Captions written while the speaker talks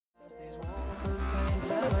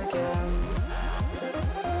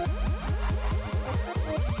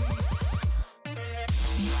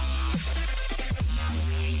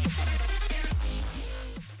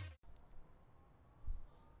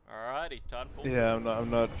Titanfall? Yeah, I'm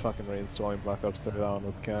not fucking reinstalling Black Ops 3. That one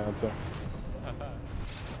was cancer.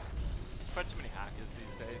 There's quite too many hackers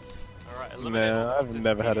these days. Alright, Nah, I've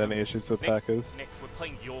never had any issues with hackers. Nick, we're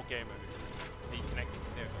playing your game mode. Are you connected?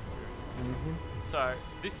 There we go. Mm-hmm. So,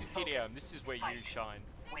 this is TDM. This is where you shine.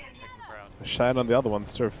 Make me proud. I shine on the other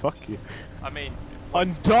ones, so fuck you. I mean...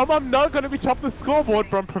 I'm dumb, I'm not gonna be top of the scoreboard,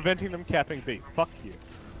 but I'm preventing them capping B. Fuck you.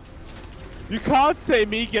 You can't say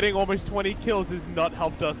me getting almost 20 kills has not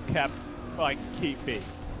helped us cap, like, keep B.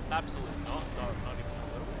 Absolutely not. No, not even a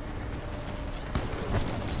little.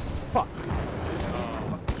 Fuck.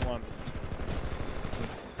 Oh. Once.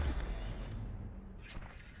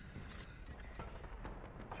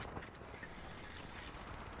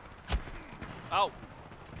 Oh!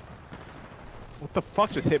 What the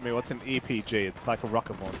fuck just hit me? What's an EPG? It's like a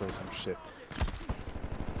rocket launcher or some shit.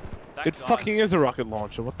 It fucking is a rocket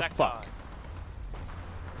launcher, what the fuck?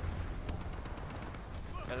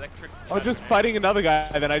 Electric. I was just fighting another guy,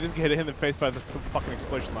 and then I just get hit in the face by some fucking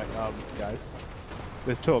explosion like, guys.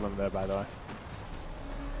 There's two of them there, by the way.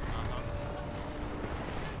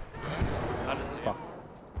 I just see fuck.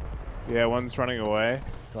 Yeah, one's running away,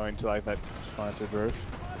 going to like that slanted roof.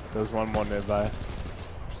 There's one more nearby.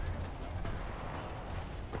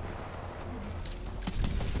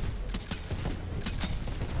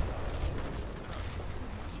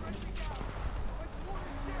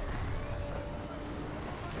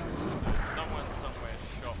 Someone somewhere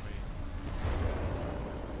shot me.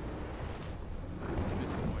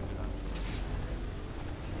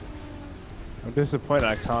 I'm disappointed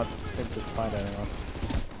I can't seem to find anyone.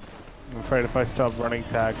 I'm afraid if I stop running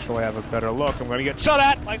to actually have a better look, I'm gonna get shot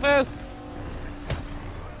at like this!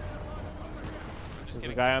 There's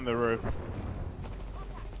a guy on the roof.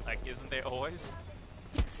 Like, isn't there always?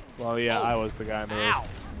 Well, yeah, oh. I was the guy on the roof. Ow!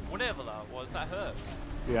 Whatever that was, that hurt.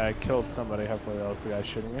 Yeah, I killed somebody. Hopefully that was the guy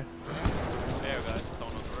shooting you. There we go,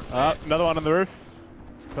 someone on the roof. Another one on the roof.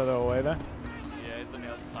 Further away there. Yeah, he's on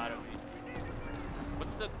the other side of me.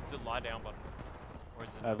 What's the lie down button? Or is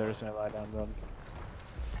it There's no lie down button.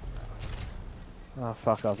 Oh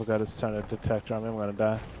fuck, I forgot to turn a detector on me. I'm gonna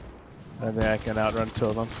die. I don't think I can outrun two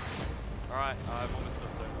of them. Alright, I've almost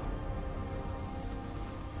got so.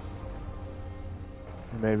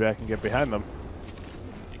 Maybe I can get behind them.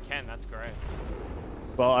 You can, that's great.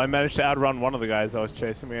 Well, I managed to outrun one of the guys that was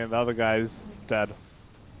chasing me, and the other guy's dead.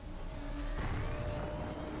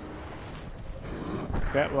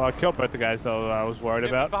 Okay, well I killed both the guys though I was worried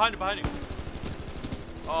about. Behind you.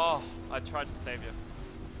 Oh, I tried to save you.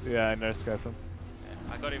 Yeah, I no-scoped him. Yeah,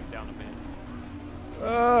 I got him down a bit.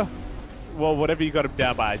 Well, whatever you got him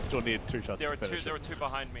down by, I still needed 2 shots. There were two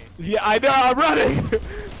behind me. Yeah, I know, I'm running!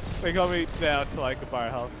 They got me down to like a bar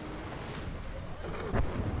health.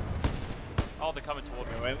 Oh, they're coming toward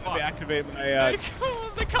me. Wait, let me activate my,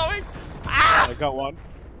 They're coming! Ah! I got one.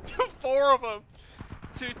 4 of them!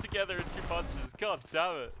 2 together in 2 punches. God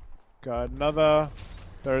damn it. Got another.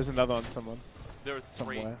 There is another on someone. There were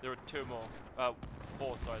 3. Somewhere. There were 2 more. 4,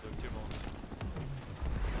 sorry, there were 2 more.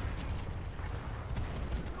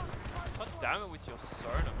 God damn it with your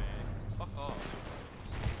Sona, man. Fuck off.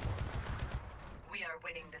 We are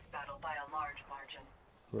winning this battle by a large margin.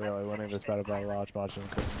 Really winning this battle by a large margin.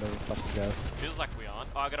 Couldn't never fucking guess. Feels like we aren't.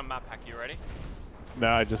 Oh, I got a map pack. You ready? No,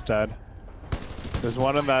 I just died. There's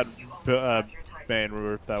one on that main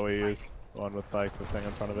roof that we use. The one with like the thing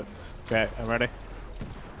in front of it. Okay, I'm ready.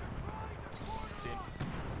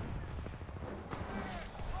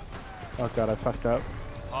 Oh god, I fucked up.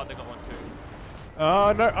 Oh, they got one too.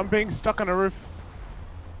 Oh no, I'm being stuck on a roof.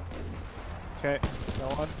 Okay, go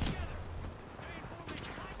on.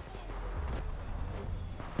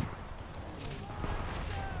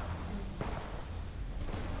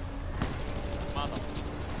 Mother.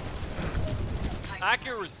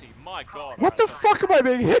 Accuracy, my god. What the fuck am I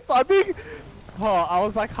being hit by? Oh, I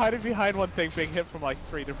was like hiding behind one thing, being hit from like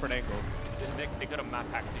 3 different angles. They got a map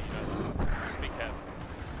hack, you know. Just be careful.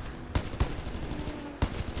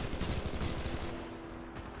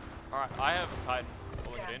 Alright, I have a Titan.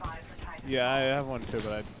 Pulling it in. Yeah, I have one too,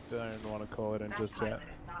 but I don't want to call it in just yet.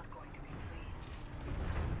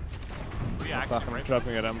 Fuck, I'm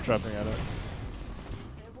dropping it, I'm dropping at it.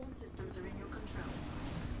 Airborne systems are in your control.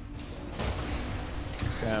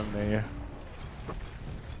 Damn me.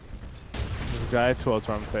 There's a guy towards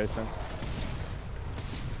where I'm facing.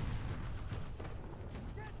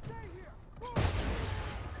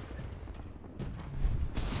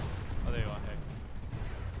 Oh, there you are, hey.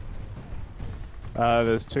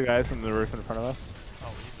 There's 2 guys on the roof in front of us. Oh,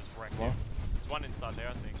 he just wrecked you. There's one inside there,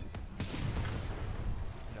 I think.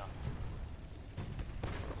 No.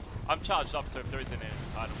 I'm charged up, so if there is an enemy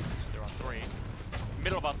title, there are 3.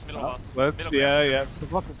 Middle of us, middle of us. Let's, Middle yeah, ground. yeah. Stop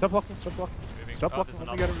blocking, stop blocking, stop blocking. Moving. Stop Oh, blocking, there's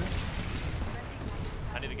let me get another him.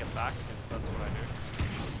 one. I need to get back because that's what I do.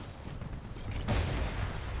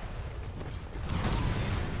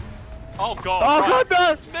 Oh god! Oh right.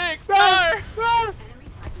 god, no! Nick, No! no! No!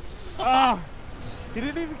 Ah! He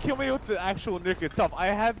didn't even kill me with the actual nuke itself.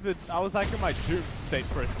 I was like in my doom state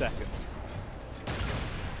for a second.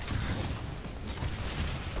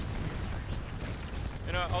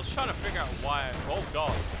 You know, I was trying to figure out why. Oh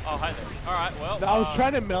god. Oh hi there. Alright, well. I was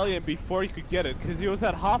trying to melee him before he could get it, because he was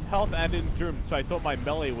at half health and in doom, so I thought my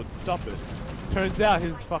melee would stop it. Turns out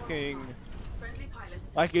his fucking...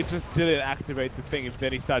 Like, it just didn't activate the thing, and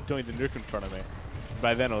then he started doing the nuke in front of me.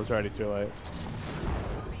 By then, it was already too late.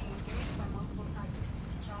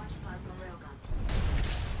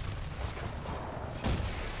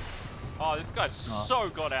 Oh, this guy's so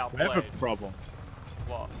got outplayed. I have a problem.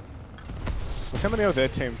 What? Look how many of their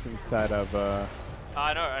teams inside of,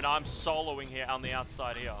 I know, and I'm soloing here on the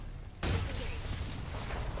outside here.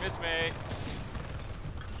 Miss me.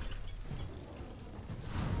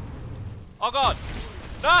 Oh god!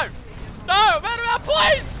 No! No! Man,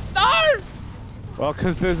 please! No! Well,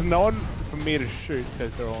 because there's no one for me to shoot,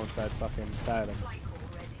 because they're all inside fucking Titan.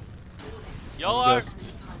 YOLO! Just...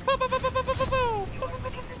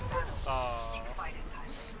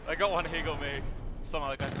 I got one higgle me. Somehow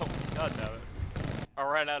like I got, god damn it. I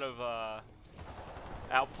ran out of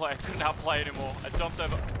outplay. I couldn't outplay anymore. I jumped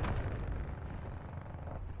over.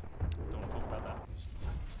 Don't want to talk about that.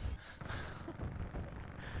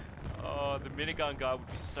 Oh, the minigun guy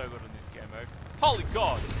would be so good in this game mode. Holy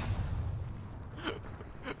god!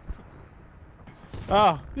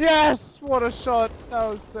 Oh, yes! What a shot! That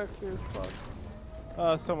was sexy as fuck.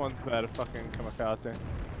 Oh, someone's bad at fucking kamikaze.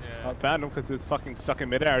 Yeah. I found him because he was fucking stuck in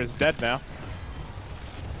midair. He's dead now.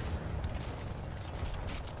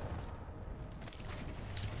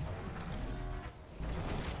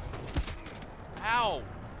 Ow!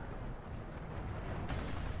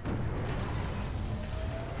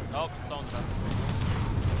 Oh, someone's back.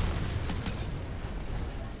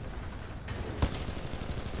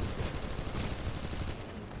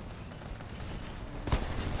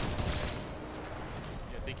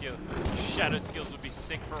 Your shadow skills would be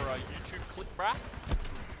sick for a YouTube clip, bruh.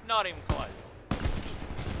 Not even close.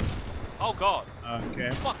 Oh god. Okay.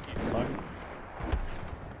 Fuck you. Fuck.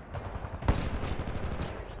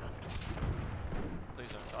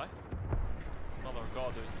 Please don't die. Mother of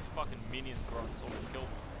god, those fucking minion grunts almost killed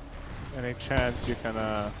me. Any chance you can,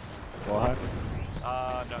 what? No.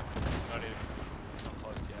 Not even. Not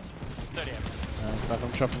close yet. 30 amps. Fuck,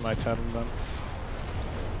 I'm chopping my Titan then.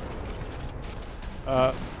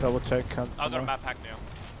 Double check. I've got a map pack now.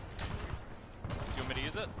 You want me to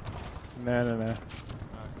use it? No. Alright,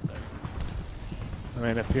 so. I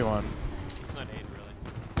mean, if you want. There's no need, really.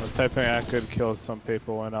 I was hoping I could kill some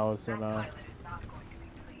people when I was in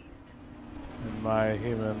my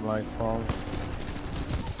human-like form.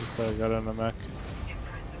 Before I got in the mech.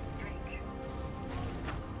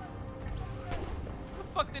 Where the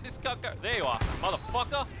fuck did this guy go? There you are,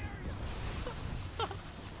 motherfucker!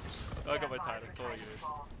 I got my title, calling you.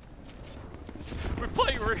 We're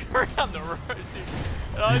playing around the Rosie,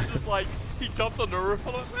 and I just like, he jumped on the roof,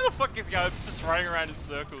 I'm like, where the fuck is he going? It's just running around in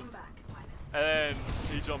circles. And then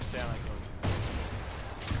he jumps down, I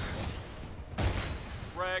go.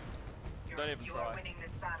 Wreck. Don't even You try. are winning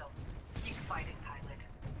this battle. Keep fighting, pilot.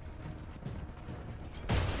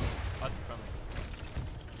 That's friendly.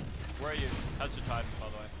 Where are you? How's your Titan, by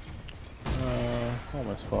the way?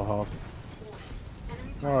 Almost full health.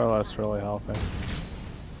 More or less really healthy.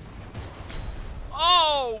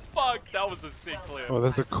 Oh, fuck! That was a sick clip. Oh,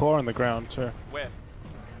 there's a core on the ground too. Where?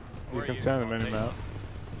 You can see on the mini-map.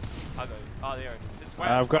 I'll go. Oh, there it is. It's where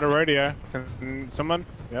I've got a radio. Can someone?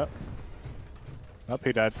 Yep. Oh,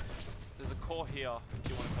 he died. There's a core here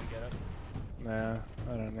if you want to come get it. Nah,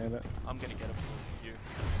 I don't need it. I'm gonna get it for you.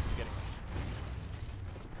 Get it.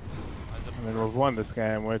 I mean, we've won this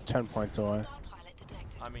game. We're 10 points away.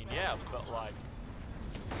 I mean, yeah, but like...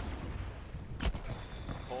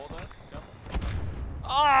 Core though? Go.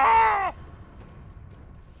 Ah!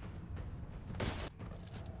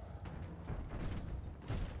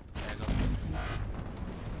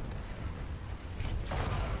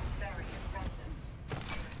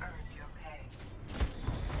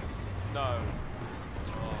 No.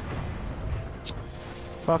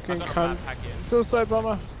 Fucking I got a cunt. map pack in. Suicide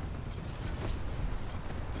bomber.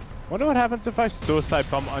 Wonder what happens if I suicide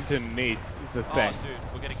bomb underneath the thing. Oh,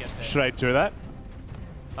 dude, we're gonna get there. Should I do that?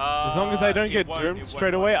 As long as I don't get won't- doomed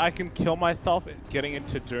straight away, I can kill myself getting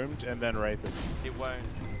into doomed and then rape it. It won't.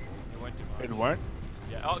 It won't do much. It won't?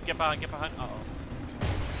 Yeah. Oh, get behind. Uh oh.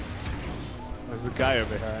 There's a guy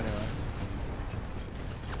over here anyway.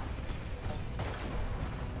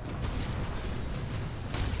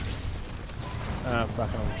 Ah,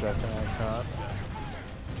 fucking I'm joking, I can't.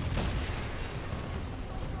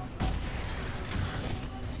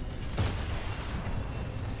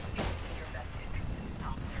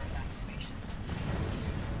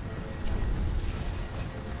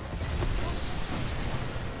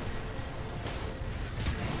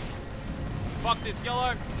 Fuck this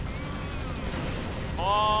yellow. Come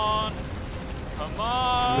on. Come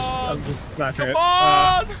on. I'm just smashing Come it.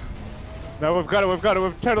 on. No, we've got it,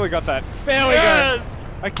 we've totally got that. There we go!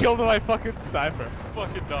 I killed my fucking sniper.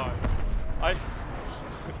 Fucking nice. I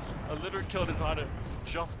literally killed his hunter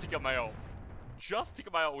just to get my ult. Just to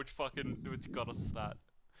get my ult, which got us that.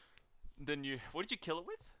 Then what did you kill it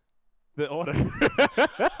with? The order.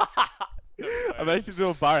 No I managed to do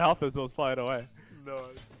a bar health as I was flying away.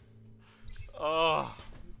 Nice. Oh,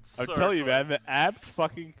 I'm so telling you, man, close. the apt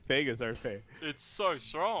fucking thing is OP. It's so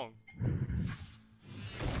strong.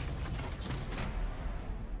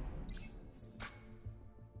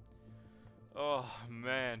 Oh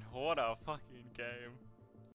man, what a fucking game.